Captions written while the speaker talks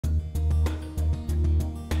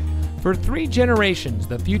For 3 generations,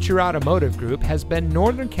 the Future Automotive Group has been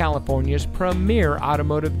Northern California's premier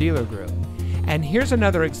automotive dealer group. And here's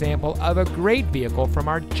another example of a great vehicle from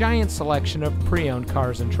our giant selection of pre-owned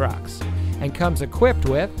cars and trucks. And comes equipped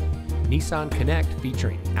with Nissan Connect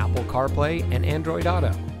featuring Apple CarPlay and Android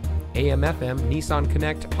Auto, AM/FM Nissan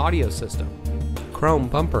Connect audio system, chrome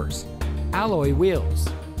bumpers, alloy wheels,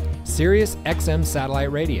 Sirius XM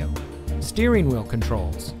satellite radio, steering wheel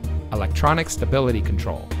controls, electronic stability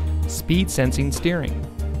control, speed sensing steering,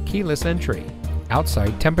 keyless entry,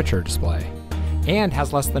 outside temperature display, and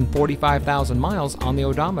has less than 45,000 miles on the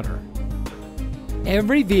odometer.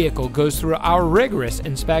 Every vehicle goes through our rigorous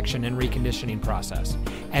inspection and reconditioning process,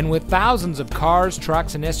 and with thousands of cars,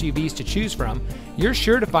 trucks, and SUVs to choose from, you're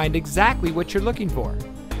sure to find exactly what you're looking for.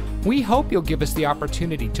 We hope you'll give us the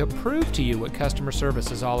opportunity to prove to you what customer service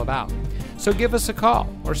is all about. So give us a call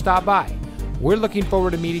or stop by. We're looking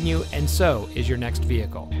forward to meeting you, and so is your next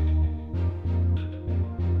vehicle.